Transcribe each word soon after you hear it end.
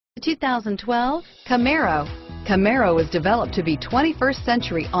2012 Camaro. Camaro is developed to be 21st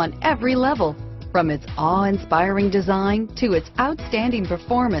century on every level, from its awe-inspiring design to its outstanding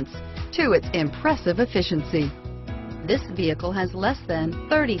performance to its impressive efficiency. This vehicle has less than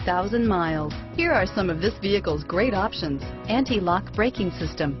 30,000 miles. Here are some of this vehicle's great options: anti-lock braking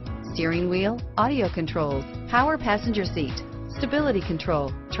system, steering wheel audio controls, power passenger seat, stability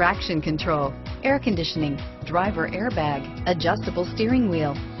control, traction control, air conditioning, driver airbag, adjustable steering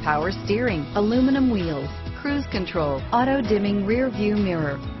wheel, power steering, aluminum wheels, cruise control, auto dimming rear view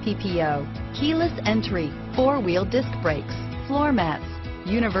mirror, PPO, keyless entry, four-wheel disc brakes, floor mats,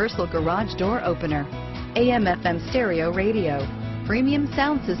 universal garage door opener, AM/FM stereo radio, premium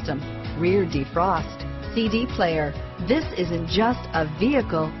sound system, rear defrost, CD player. This isn't just a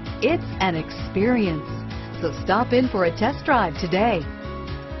vehicle, it's an experience. So stop in for a test drive today.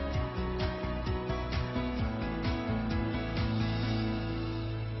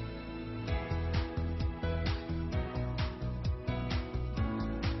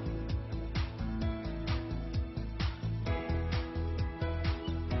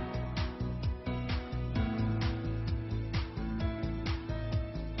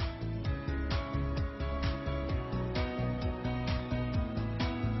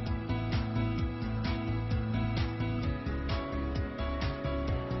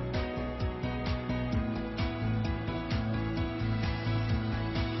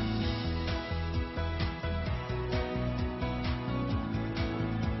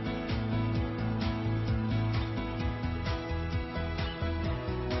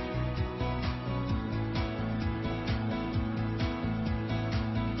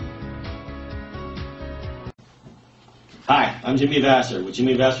 Hi, I'm Jimmy Vasser with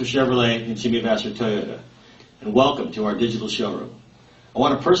Jimmy Vasser Chevrolet and Jimmy Vasser Toyota, and welcome to our digital showroom. I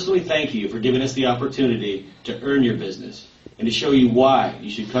want to personally thank you for giving us the opportunity to earn your business and to show you why you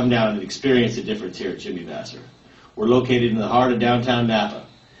should come down and experience the difference here at Jimmy Vasser. We're located in the heart of downtown Napa.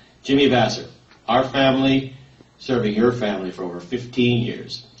 Jimmy Vasser, our family serving your family for over 15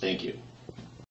 years. Thank you.